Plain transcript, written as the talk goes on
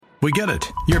We get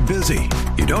it. You're busy.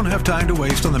 You don't have time to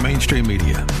waste on the mainstream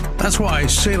media. That's why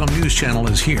Salem News Channel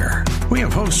is here. We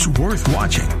have hosts worth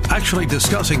watching, actually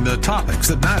discussing the topics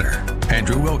that matter.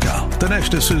 Andrew Wilkow,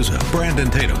 Dinesh D'Souza, Brandon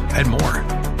Tatum, and more.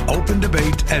 Open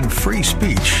debate and free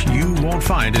speech you won't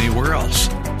find anywhere else.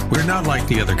 We're not like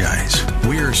the other guys.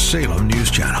 We're Salem News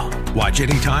Channel. Watch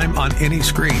anytime on any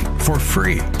screen for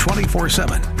free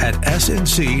 24/7 at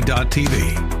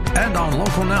snc.tv and on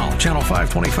Local Now, Channel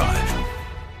 525.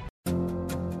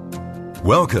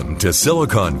 Welcome to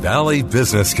Silicon Valley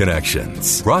Business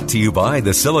Connections, brought to you by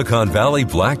the Silicon Valley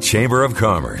Black Chamber of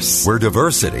Commerce, where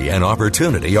diversity and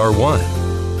opportunity are one.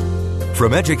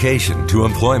 From education to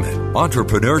employment,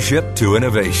 entrepreneurship to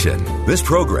innovation, this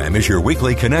program is your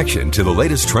weekly connection to the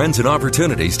latest trends and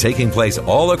opportunities taking place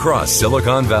all across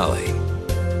Silicon Valley.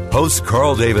 Host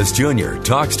Carl Davis Jr.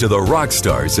 talks to the rock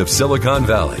stars of Silicon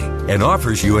Valley and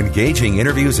offers you engaging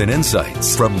interviews and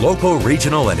insights from local,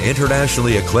 regional, and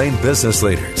internationally acclaimed business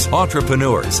leaders,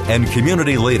 entrepreneurs, and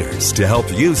community leaders to help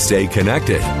you stay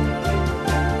connected.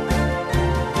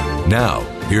 Now,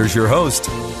 here's your host,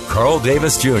 Carl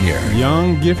Davis Jr.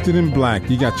 Young, gifted, and black.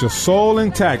 You got your soul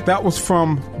intact. That was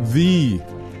from the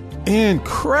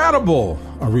incredible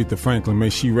Aretha Franklin. May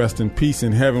she rest in peace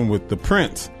in heaven with the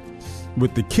Prince,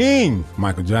 with the King,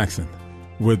 Michael Jackson,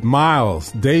 with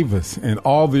Miles Davis, and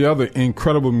all the other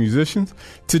incredible musicians.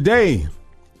 Today,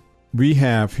 we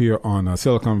have here on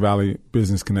Silicon Valley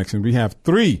Business Connection, we have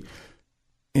three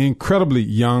incredibly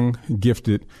young,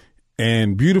 gifted,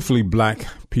 and beautifully black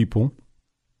people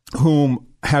whom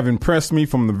have impressed me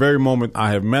from the very moment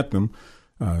I have met them.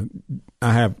 I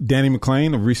have Danny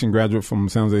McClain, a recent graduate from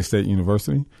San Jose State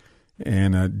University.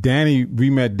 And I met Danny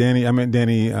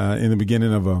in the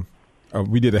beginning of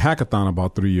we did a hackathon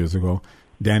about 3 years ago.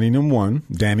 Danny Nim won,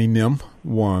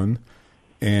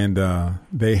 and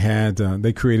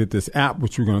they created this app,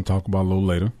 which we're going to talk about a little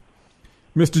later.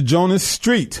 Mr. Jonas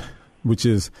Street,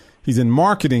 he's in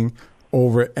marketing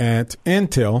over at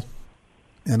Intel.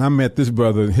 And I met this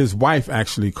brother. His wife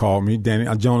actually called me,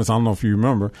 Jonas. I don't know if you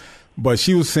remember, but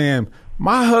she was saying,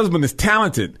 my husband is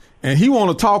talented and he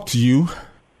want to talk to you.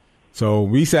 So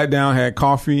we sat down, had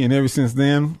coffee, and ever since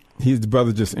then, his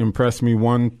brother just impressed me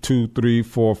 1, 2, 3,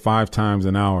 4, 5 times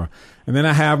an hour. And then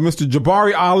I have Mr.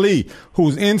 Jabari Ali,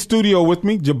 who's in studio with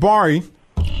me. Jabari,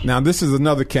 now this is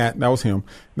another cat. That was him.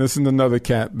 This is another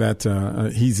cat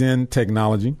that he's in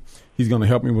technology. He's going to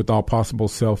help me with All Possible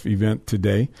Self event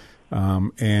today. I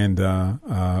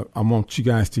want you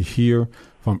guys to hear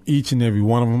from each and every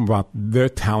one of them about their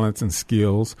talents and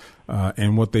skills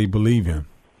and what they believe in.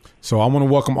 So I want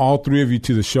to welcome all three of you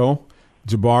to the show,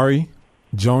 Jabari,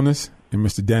 Jonas, and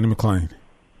Mr. Danny McClain.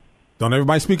 Don't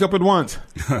everybody speak up at once.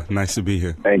 Nice to be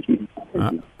here. Thank you.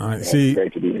 All right. See,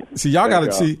 great to be here. See, y'all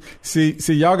got to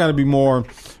see, y'all got to be more,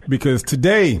 because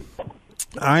today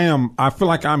I feel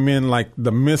like I'm in like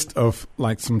the midst of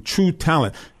like some true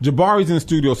talent. Jabari's in the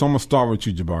studio, so I'm going to start with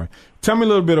you, Jabari. Tell me a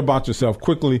little bit about yourself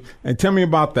quickly, and tell me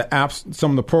about the apps,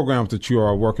 some of the programs that you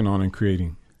are working on and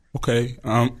creating. Okay.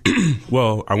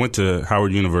 Well, I went to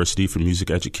Howard University for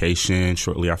music education.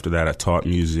 Shortly after that, I taught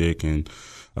music in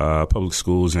public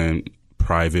schools and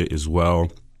private as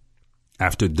well.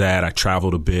 After that, I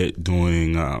traveled a bit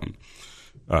doing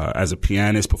as a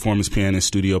pianist, performance pianist,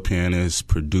 studio pianist,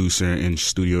 producer, and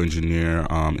studio engineer,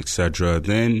 etc.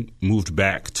 Then moved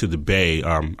back to the Bay.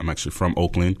 I'm actually from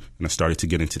Oakland, and I started to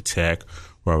get into tech,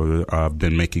 where I've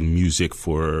been making music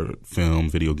for film,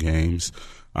 video games.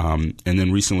 And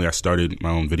then recently I started my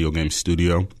own video game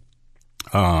studio.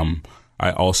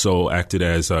 I also acted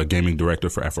as a gaming director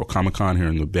for Afro Comic Con here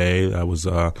in the Bay. That was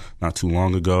not too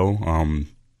long ago.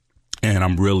 And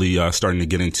I'm really starting to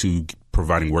get into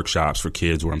providing workshops for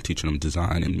kids where I'm teaching them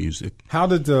design and music. How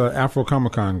did Afro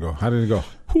Comic Con go? How did it go?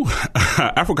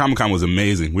 Afro Comic Con was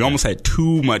amazing. We almost had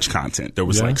too much content. There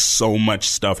was like so much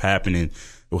stuff happening.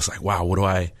 It was like, wow, what do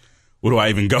I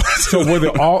even go to? So were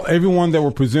they everyone that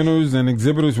were presenters and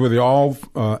exhibitors, were they all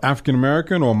African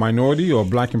American or minority or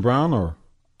black and brown, or?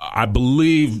 I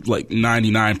believe like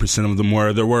 99% of them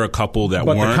were. There were a couple that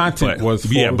weren't. But the content was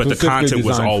the content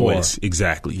was always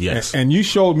exactly, yes. And you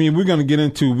showed me. We're going to get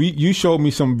into. You showed me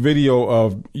some video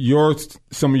of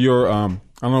some of your.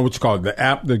 I don't know what you call it. The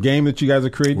app, the game that you guys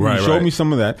are creating. Right, you showed me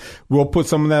some of that. We'll put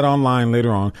some of that online later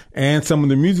on, and some of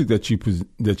the music that you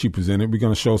presented. We're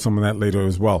going to show some of that later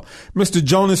as well. Mr.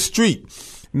 Jonas Street.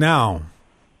 Now,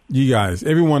 you guys,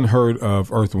 everyone heard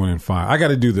of Earth, Wind, and Fire. I got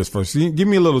to do this first. Give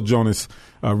me a little Jonas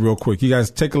real quick. You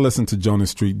guys take a listen to Jonas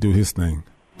Street do his thing.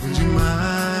 Would you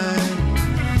mind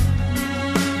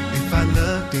if I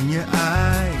looked in your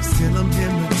eyes till I'm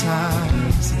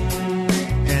hypnotized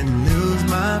and lose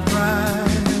my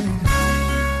pride?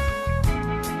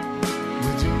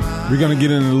 We're going to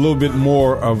get in a little bit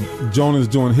more of Jonas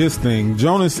doing his thing.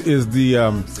 Jonas is the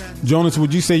Jonas.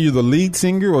 Would you say you're the lead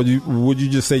singer, or would you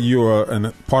just say you're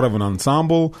part of an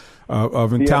ensemble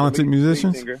of talented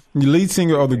musicians? The lead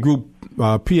singer of the group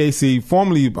PAC,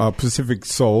 formerly Pacific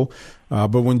Soul,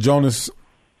 but when Jonas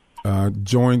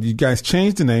joined, you guys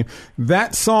changed the name.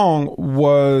 That song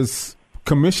was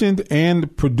commissioned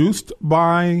and produced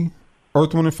by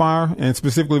Earth, Wind & Fire, and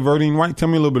specifically Verdine White. Tell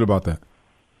me a little bit about that.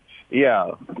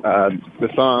 Yeah, the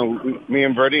song, me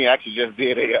and Verdine actually just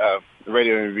did a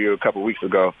radio interview a couple weeks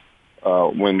ago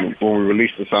when we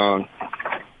released the song.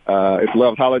 It's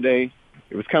Love's Holiday.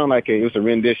 It was kind of like it was a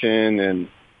rendition and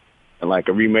like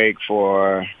a remake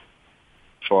for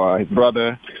his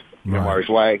brother, Maurice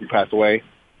White, who passed away.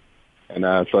 And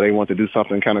so they wanted to do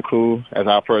something kind of cool as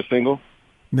our first single.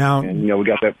 Now, and we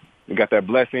got that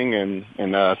blessing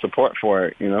and support for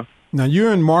it. Now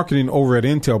you're in marketing over at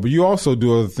Intel, but you also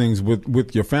do other things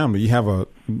with your family. You have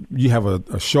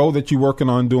a show that you're working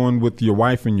on doing with your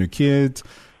wife and your kids.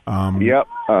 Yep.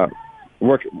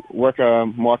 Work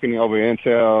marketing over at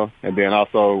Intel, and then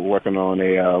also working on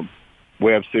a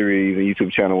web series and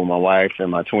YouTube channel with my wife and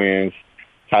my twins,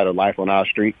 titled Life on Our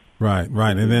Street. Right,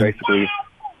 and then basically,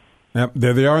 yep,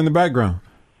 there they are in the background.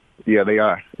 Yeah, they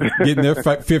are getting their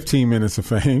 15 minutes of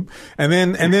fame, and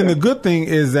then the good thing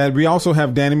is that we also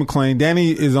have Danny McClain. Danny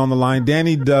is on the line.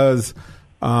 Danny does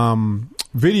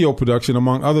video production,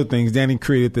 among other things. Danny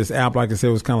created this app, like I said,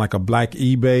 it was kind of like a black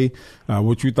eBay,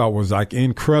 which we thought was like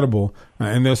incredible.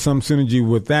 And there's some synergy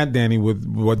with that, Danny, with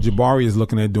what Jabari is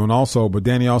looking at doing also. But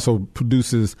Danny also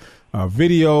produces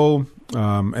video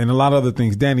and a lot of other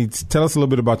things. Danny, tell us a little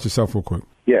bit about yourself real quick.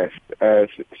 Yes.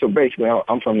 So basically,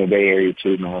 I'm from the Bay Area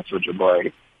too, known for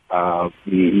Jabari.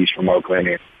 He's from Oakland,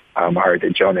 and I heard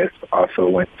that Jonas also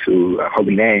went to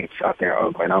Holy Names out there in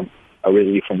Oakland. I'm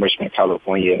originally from Richmond,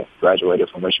 California, graduated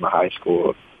from Richmond High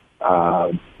School,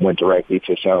 went directly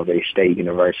to San Jose State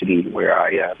University, where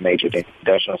I majored in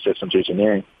industrial systems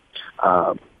engineering.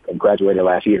 Graduated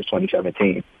last year,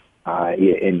 2017.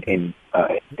 In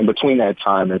between that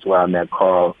time is where I met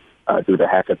Carl through the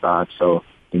hackathon. So,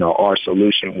 our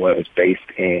solution was based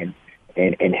in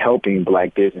helping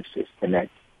black businesses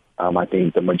connect. I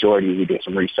think the majority, we did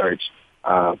some research,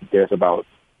 there's about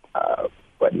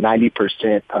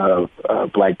 90% of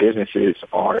black businesses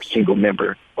are single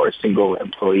member or single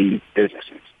employee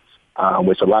businesses,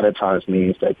 which a lot of times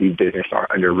means that these businesses are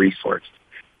under-resourced.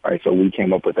 Right? So we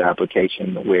came up with an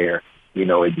application where,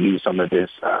 it used some of this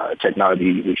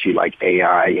technology we see like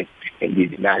AI and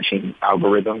these matching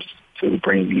algorithms to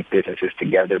bring these businesses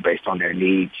together based on their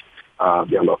needs,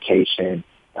 their location,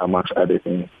 amongst other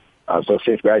things. So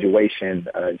since graduation,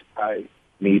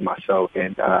 me, myself,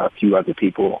 and a few other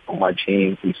people on my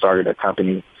team, we started a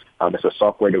company. It's a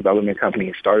software development company.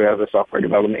 It started as a software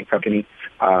development company.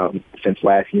 Since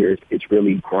last year, it's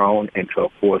really grown into a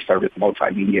full-service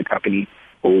multimedia company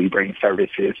where we bring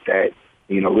services that,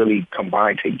 really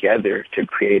combine together to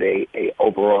create a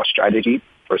overall strategy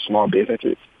for small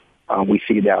businesses. We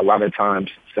see that a lot of times,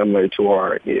 similar to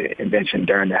our invention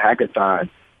during the hackathon,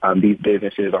 these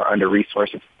businesses are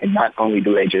under-resourced, and not only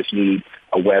do they just need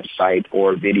a website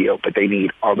or video, but they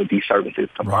need all of these services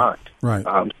combined. Right.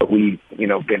 So we've,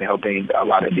 been helping a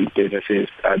lot of these businesses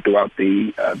throughout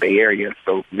the Bay Area.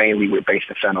 So mainly we're based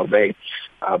in San Jose,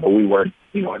 but we work,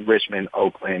 in Richmond,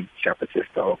 Oakland, San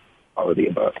Francisco, all of the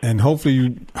above. And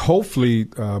hopefully,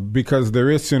 because there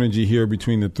is synergy here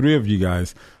between the three of you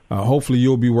guys, hopefully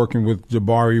you'll be working with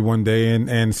Jabari one day,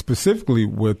 and specifically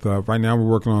with, right now we're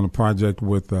working on a project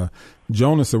with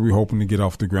Jonas that we're hoping to get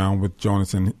off the ground with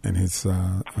Jonas and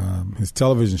his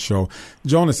television show.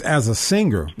 Jonas, as a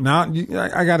singer, now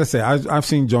I got to say, I've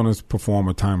seen Jonas perform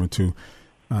a time or two,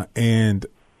 and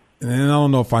I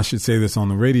don't know if I should say this on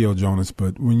the radio, Jonas,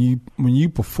 but when you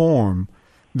perform,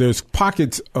 there's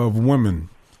pockets of women.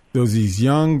 There's these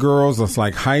young girls that's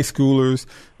like high schoolers.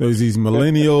 There's these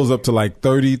millennials up to like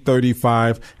 30,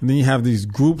 35. And then you have these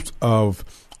groups of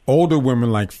older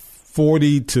women like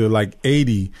 40 to like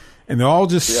 80. And they're all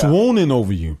just swooning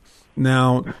over you.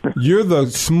 Now, you're the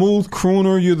smooth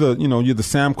crooner. You're the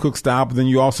Sam Cooke style. But then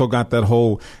you also got that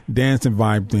whole dancing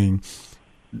vibe thing.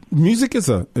 Music is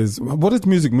what does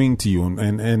music mean to you,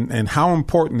 and how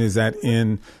important is that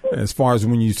in as far as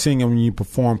when you sing and when you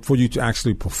perform, for you to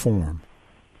actually perform?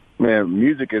 Man,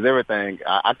 music is everything.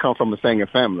 I come from a singing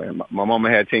family. My mama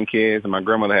had 10 kids and my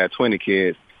grandmother had 20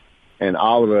 kids, and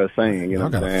all of us sing. I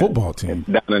got a football team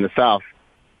and down in the South.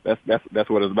 That's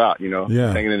what it's about. Singing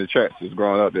in the church, just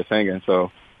growing up, just singing.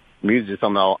 So music is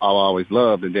something I always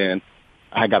loved. And then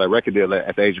I got a record deal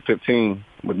at the age of 15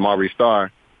 with Maurice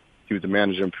Starr. He was the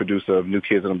manager and producer of New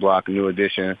Kids on the Block, New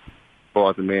Edition,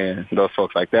 Boys and Men, those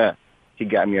folks like that. He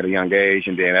got me at a young age,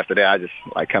 and then after that, I just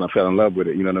like kind of fell in love with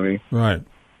it. You know what I mean? Right.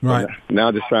 Right. And now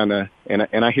I'm just trying to,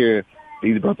 and I hear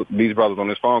these brothers on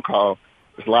this phone call.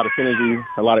 There's a lot of synergy,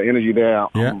 a lot of energy there.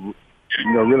 Yeah. I'm,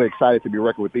 really excited to be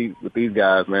working with these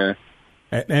guys, man.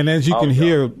 And as you can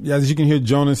hear,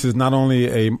 Jonas is not only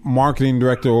a marketing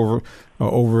director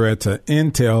over at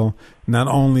Intel, not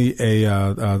only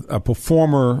a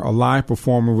performer, a live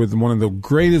performer with one of the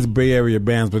greatest Bay Area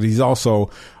bands, but he's also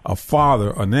a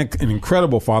father, an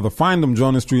incredible father. Find him,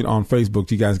 Jonas Street, on Facebook.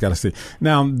 You guys got to see.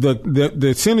 Now,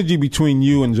 the synergy between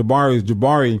you and Jabari is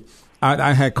Jabari.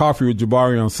 I had coffee with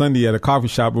Jabari on Sunday at a coffee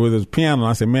shop with his piano. And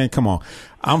I said, man, come on.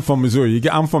 I'm from Missouri.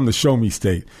 I'm from the Show Me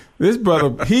State. This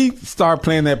brother, he started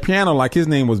playing that piano like his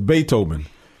name was Beethoven.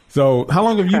 So how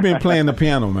long have you been playing the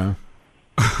piano, man?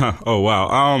 Oh,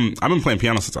 wow. I've been playing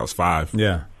piano since I was 5.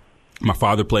 Yeah. My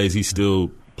father plays. He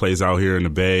still plays out here in the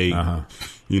Bay. Uh-huh.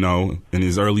 In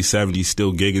his early 70s,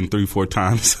 still gigging 3-4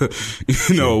 times,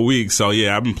 a week. So,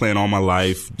 yeah, I've been playing all my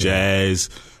life, jazz.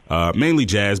 Mainly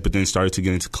jazz, but then started to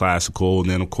get into classical. And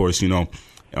then, of course, in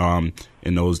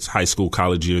those high school,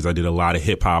 college years, I did a lot of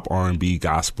hip hop, R&B,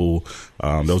 gospel.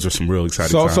 Those are some real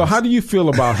exciting times. So how do you feel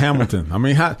about Hamilton? I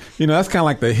mean, that's kind of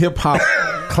like the hip hop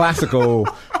classical.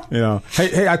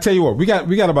 Hey, I tell you what, we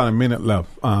got about a minute left.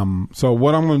 So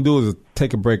what I'm going to do is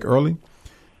take a break early.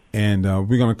 And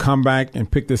we're going to come back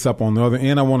and pick this up on the other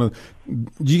end.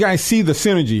 You guys see the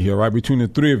synergy here, right, between the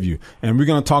three of you. And we're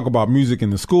going to talk about music in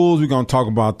the schools. We're going to talk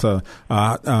about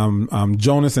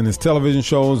Jonas and his television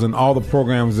shows and all the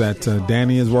programs that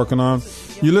Danny is working on.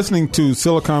 You're listening to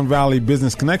Silicon Valley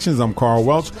Business Connections. I'm Carl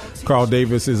Welch. Carl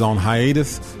Davis is on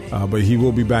hiatus, but he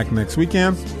will be back next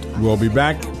weekend. We'll be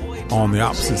back on the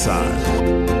opposite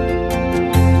side.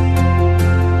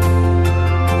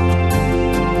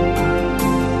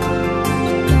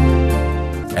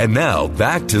 And now,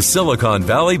 back to Silicon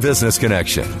Valley Business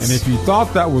Connections. And if you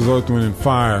thought that was Earth, Wind &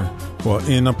 Fire, well,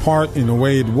 in a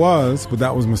way it was, but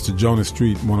that was Mr. Jonas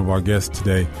Street, one of our guests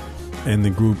today, and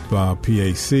the group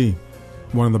PAC,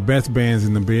 one of the best bands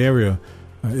in the Bay Area.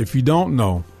 If you don't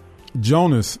know,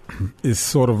 Jonas is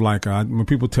sort of like, when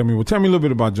people tell me, well, tell me a little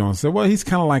bit about Jonas, I say, well, he's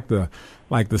kind of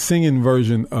like the singing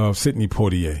version of Sidney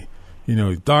Poitier.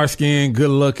 Dark-skinned,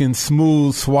 good-looking,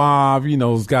 smooth, suave.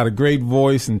 He's got a great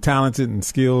voice and talented and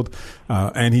skilled,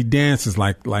 and he dances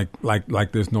like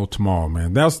there's no tomorrow,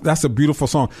 man. That's a beautiful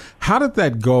song. How did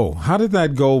that go? How did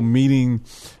that go? Meeting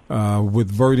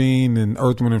with Verdine and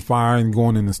Earth, Wind & Fire and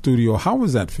going in the studio. How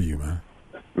was that for you, man?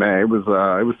 Man, it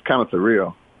was kind of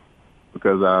surreal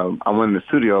because I went in the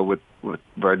studio with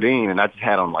Verdine and I just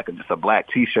had on just a black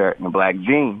T-shirt and a black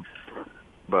jeans,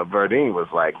 but Verdine was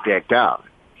decked out.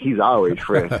 He's always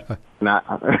fresh. And I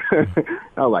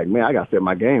was like, man, I got to step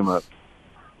my game up.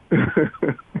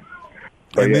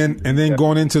 Then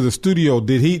going into the studio,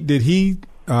 did he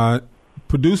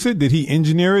produce it? Did he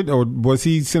engineer it, or was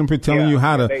he simply telling you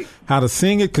how to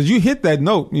sing it? Because you hit that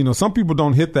note. Some people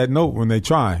don't hit that note when they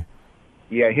try.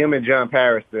 Yeah, him and John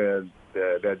Paris, the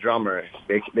drummer,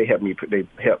 they helped me. They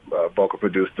helped vocal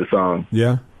produce the song.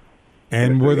 Yeah,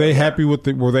 and were they happy with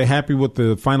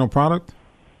the final product?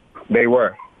 They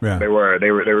were. Yeah. They were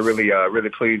really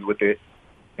pleased with it,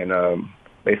 and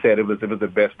they said it was the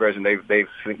best version they've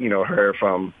heard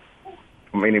from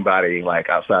anybody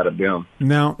outside of them.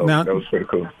 Now that was pretty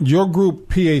cool. Your group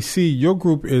PAC,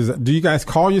 do you guys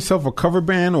call yourself a cover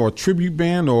band or a tribute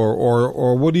band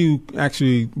or what do you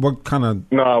actually, what kind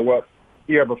of? No, well,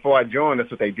 yeah, before I joined,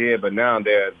 that's what they did, but now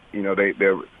they're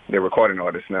recording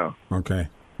artists now. Okay,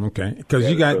 because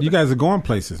you guys are going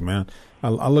places, man.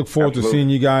 I look forward to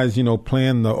seeing you guys,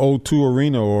 playing the O2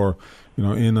 Arena or,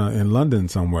 in London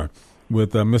somewhere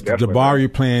with Mr. Jabari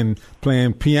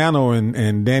playing piano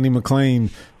and Danny McClain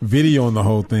videoing the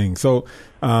whole thing. So,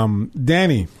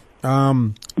 Danny,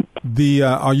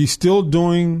 are you still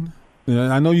doing?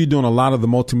 I know you're doing a lot of the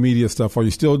multimedia stuff. Are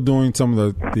you still doing some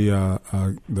of the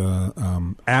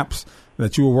apps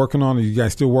that you were working on? Are you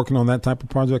guys still working on that type of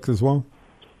projects as well?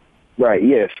 Right,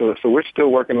 yeah. So we're still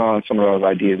working on some of those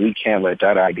ideas. We can't let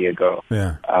that idea go.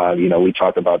 Yeah. We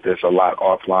talked about this a lot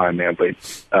offline, man, but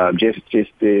just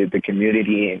the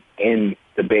community in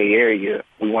the Bay Area,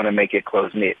 we want to make it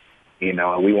close-knit,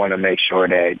 and we want to make sure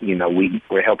that,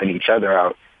 we're helping each other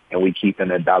out and we keeping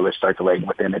the dollars circulating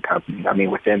within the company. I mean,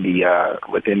 within the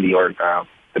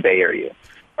Bay Area.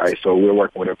 All right, so we're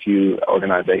working with a few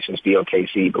organizations,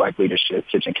 BOKC, Black Leadership,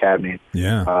 Kitchen Cabinet,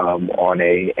 on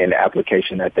an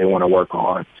application that they want to work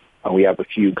on. We have a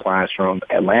few clients from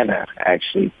Atlanta,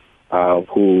 actually,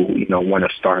 who want to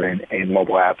start in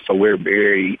mobile apps. So we're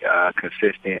very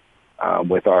consistent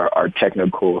with our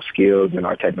technical skills and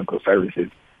our technical services.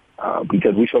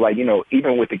 Because we feel like,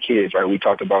 even with the kids, right, we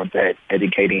talked about that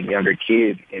educating younger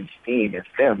kids in STEAM and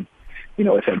STEM,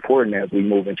 it's important as we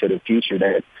move into the future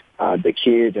that the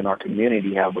kids in our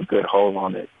community have a good hold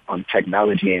on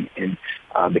technology and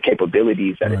the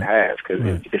capabilities that it has,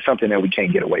 because it's something that we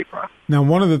can't get away from. Now,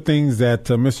 one of the things that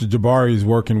Mr. Jabari is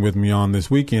working with me on this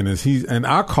weekend is and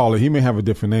I call it, he may have a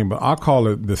different name, but I call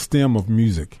it the STEM of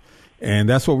music. And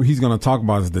that's what he's going to talk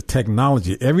about is the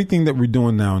technology. Everything that we're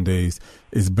doing nowadays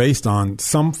is based on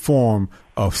some form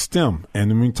of STEM. And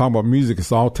when we talk about music,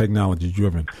 it's all technology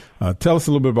driven. Tell us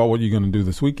a little bit about what you're going to do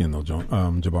this weekend, though,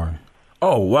 Jabari.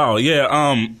 Oh, wow.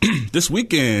 Yeah. This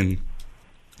weekend's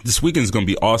going to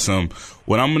be awesome.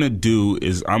 What I'm going to do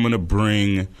is I'm going to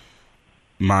bring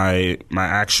my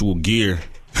actual gear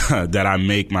that I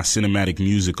make my cinematic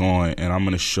music on, and I'm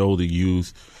going to show the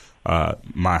youth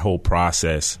my whole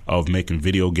process of making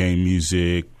video game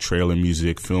music, trailer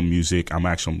music, film music. I'm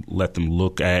actually let them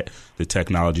look at the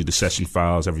technology, the session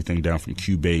files, everything down from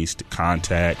Cubase to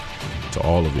Contact to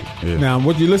all of it. Yeah. Now,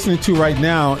 what you're listening to right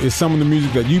now is some of the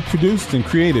music that you produced and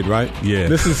created, right? Yeah.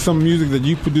 This is some music that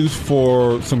you produced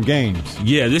for some games.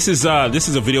 Yeah, this is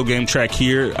a video game track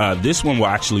here. This one will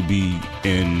actually be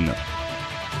in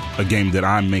a game that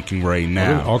I'm making right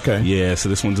now. Oh, okay. Yeah, so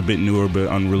this one's a bit newer,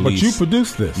 but unreleased. But you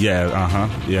produced this. Yeah,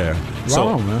 yeah. Right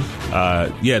on, man.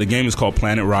 Yeah, the game is called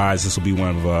Planet Rise. This will be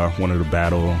one of the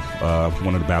battle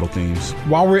themes.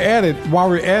 While we're at it,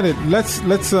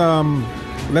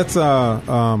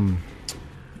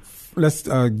 let's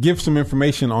give some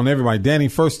information on everybody. Danny,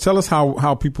 first, tell us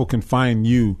how people can find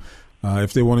you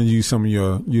if they want to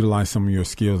utilize some of your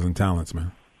skills and talents,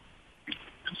 man.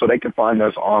 So they can find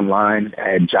us online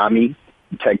at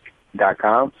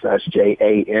JamiiTech.com. So that's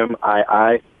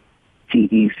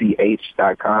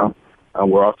JamiiTech.com.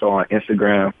 We're also on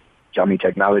Instagram, Jamii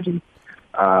Technology,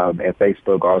 and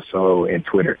Facebook also, and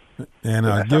Twitter.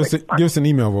 And give us an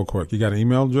email real quick. You got an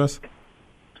email address?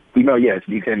 Email, yes.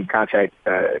 You can contact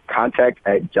at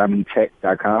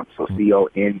JamiiTech.com. So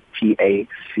CONTACT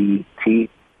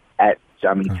at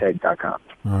JamiiTech.com.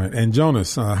 All right. And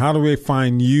Jonas, how do they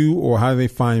find you, or how do they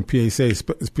find PAC,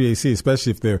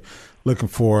 especially if they're looking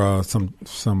for some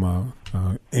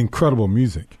incredible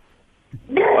music?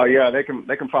 Yeah, they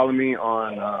can follow me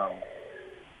on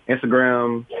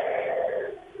Instagram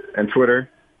and Twitter.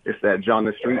 It's at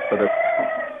Jonas Street. So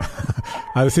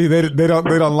I see they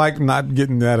don't like not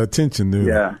getting that attention, do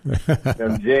they? Yeah,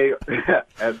 that's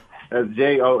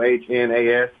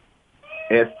JOHNAS.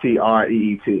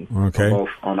 STREET. Okay. Both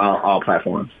on all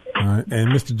platforms. All right.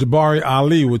 And Mr. Jabari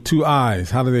Ali with 2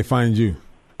 eyes, how do they find you?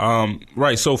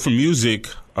 Right. So for music,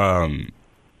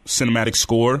 Cinematic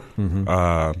Score,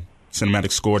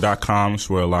 CinematicScore.com is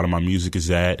where a lot of my music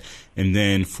is at. And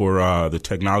then for the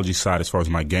technology side, as far as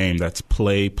my game, that's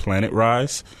Play Planet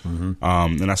Rise.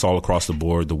 And that's all across the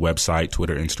board, the website,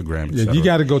 Twitter, Instagram, etc. Yeah, you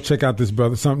got to go check out this,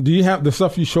 brother. Do you have the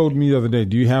stuff you showed me the other day?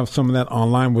 Do you have some of that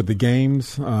online with the games?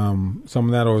 Some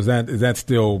of that, or is that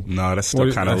still? No, that's still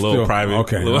kind of a little private.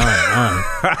 Okay, all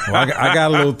right. Well, I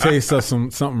got a little taste of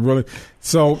something really.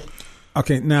 So,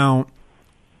 okay, now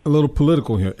a little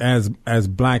political here. As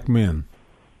black men,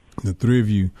 the three of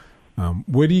you,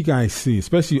 where do you guys see,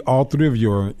 especially all three of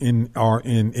you are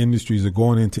in industries or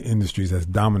going into industries that's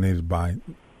dominated by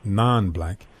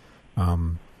non-black? Where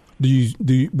do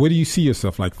you see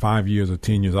yourself like 5 years or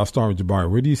 10 years? I'll start with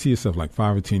Jabari. Where do you see yourself like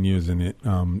 5 or 10 years in it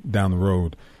down the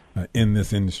road in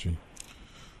this industry?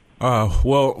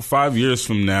 Well, 5 years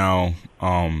from now,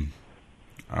 I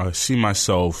see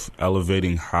myself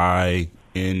elevating high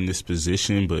in this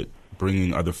position, but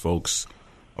bringing other folks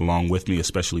along with me,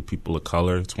 especially people of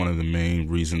color. It's one of the main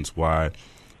reasons why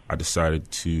I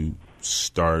decided to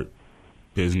start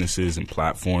businesses and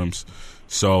platforms.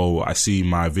 So I see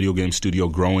my video game studio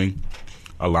growing,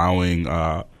 allowing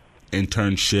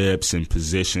internships and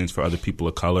positions for other people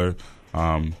of color,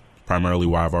 primarily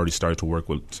why I've already started to work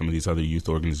with some of these other youth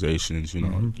organizations,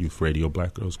 Youth Radio,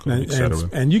 Black Girls Club, et cetera.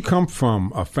 And you come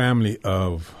from a family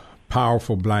of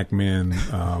powerful black men,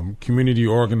 community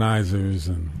organizers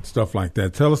and stuff like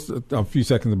that. Tell us a few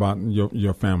seconds about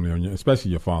your family, and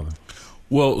especially your father.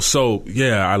 Well, so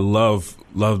yeah, I love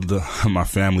my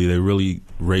family. They really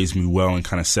raised me well and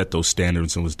kind of set those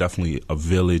standards. It was definitely a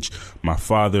village. My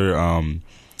father,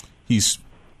 he's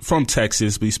from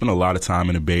Texas, but he spent a lot of time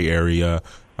in the Bay Area.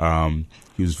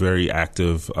 He was very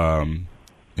active in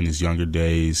his younger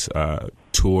days.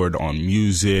 Toured on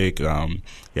music.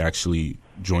 He actually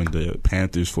joined the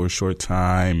Panthers for a short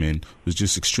time and was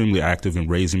just extremely active in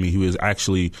raising me. He was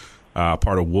actually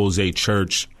part of Woolsey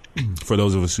Church. For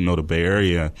those of us who know the Bay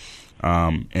Area,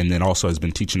 and then also has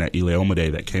been teaching at Ile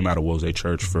Omade that came out of Wose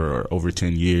Church for over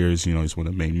 10 years. You know, he's one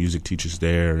of the main music teachers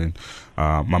there. And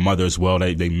my mother as well,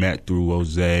 they met through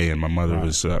Wose, and my mother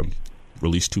was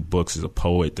released 2 books as a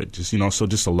poet that just, so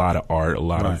just a lot of art, a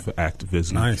lot of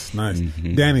activism. Nice.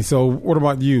 Mm-hmm. Danny, so what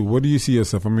about you? What do you see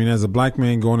yourself? I mean, as a black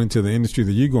man going into the industry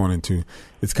that you're going into,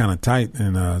 it's kind of tight,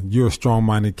 and you're a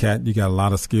strong-minded cat. You got a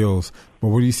lot of skills. But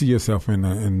what do you see yourself in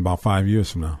about 5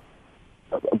 years from now?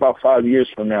 About 5 years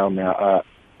from now, man, I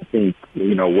think,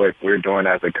 what we're doing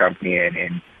as a company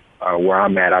and where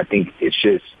I'm at, I think it's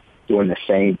just doing the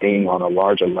same thing on a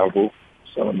larger level.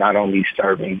 So not only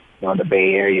serving the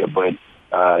Bay Area, but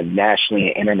nationally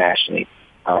and internationally.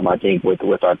 I think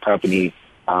with our company,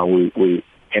 we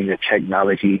in the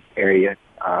technology area,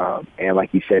 and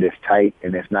like you said, it's tight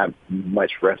and it's not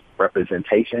much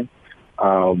representation,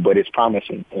 but it's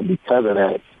promising. And because of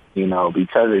that,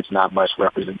 because it's not much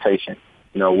representation,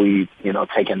 we've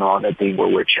taken on a thing where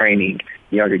we're training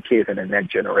younger kids in the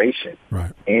next generation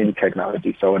in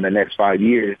technology. So in the next 5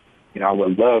 years, I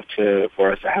would love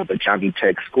for us to have a Johnny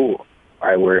Tech school.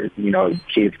 Right, where,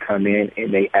 kids come in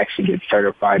and they actually get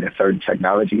certified in certain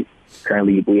technologies.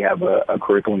 Currently, we have a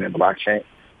curriculum in blockchain,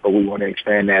 but we want to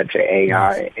expand that to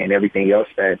AI and everything else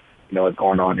that, is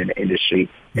going on in the industry.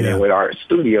 And then with our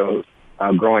studios,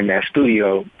 growing that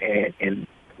studio and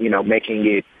making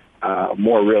it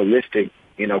more realistic,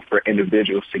 for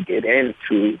individuals to get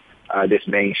into this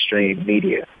mainstream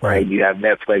media, right? You have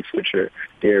Netflix,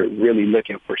 they're really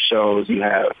looking for shows. You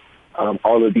have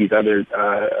all of these other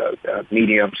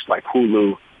mediums like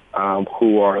Hulu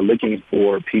who are looking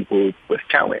for people with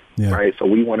talent, right? So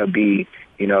we want to be,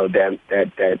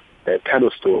 that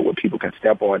pedestal where people can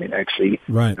step on and actually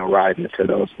rise into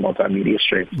those multimedia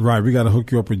streams. Right. We got to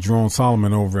hook you up with Jerome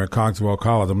Solomon over at Cogswell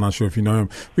College. I'm not sure if you know him.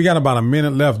 We got about a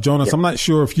minute left, Jonas. I'm not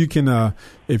sure if you can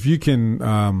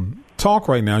talk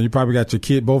right now. You probably got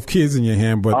your both kids in your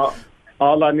hand, but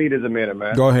all I need is a minute,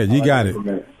 man. Go ahead. You got it.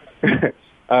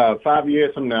 5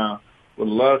 years from now, would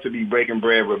love to be breaking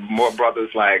bread with more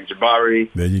brothers like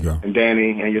Jabari, there you go, and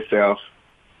Danny and yourself,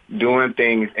 doing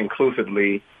things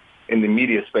inclusively in the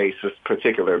media space in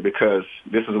particular, because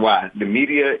this is why. The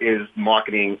media is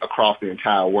marketing across the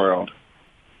entire world,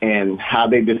 and how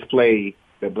they display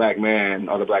the black man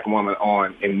or the black woman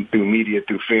through media,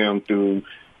 through film, through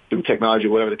technology,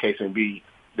 whatever the case may be,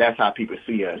 that's how people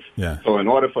see us. Yeah. So in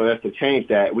order for us to change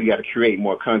that, we got to create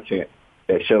more content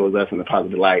that shows us in a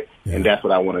positive light, and that's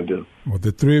what I want to do. Well,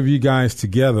 the three of you guys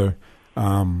together,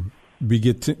 we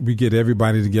get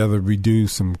everybody together, we do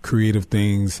some creative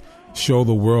things, show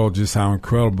the world just how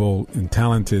incredible and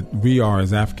talented we are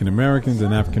as African Americans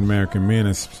and African American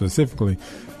men, specifically,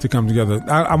 to come together.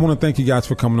 I want to thank you guys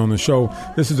for coming on the show.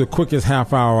 This is the quickest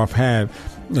half hour I've had.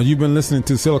 You've been listening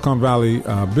to Silicon Valley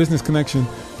Business Connection,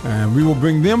 and we will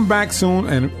bring them back soon,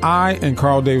 and I and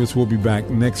Carl Davis will be back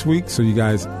next week. So you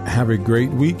guys have a great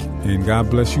week, and God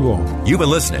bless you all. You've been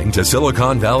listening to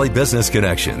Silicon Valley Business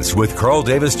Connections with Carl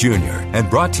Davis Jr. and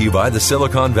brought to you by the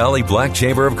Silicon Valley Black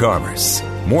Chamber of Commerce.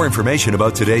 More information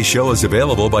about today's show is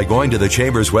available by going to the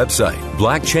Chamber's website,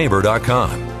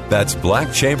 blackchamber.com. That's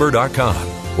blackchamber.com.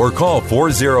 Or call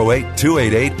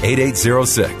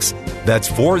 408-288-8806. That's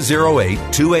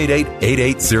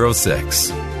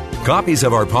 408-288-8806. Copies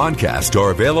of our podcast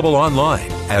are available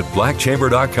online at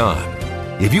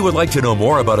blackchamber.com. If you would like to know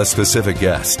more about a specific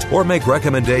guest or make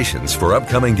recommendations for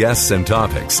upcoming guests and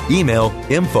topics, email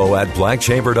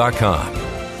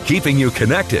info@blackchamber.com. Keeping you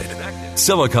connected.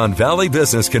 Silicon Valley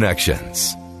Business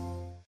Connections.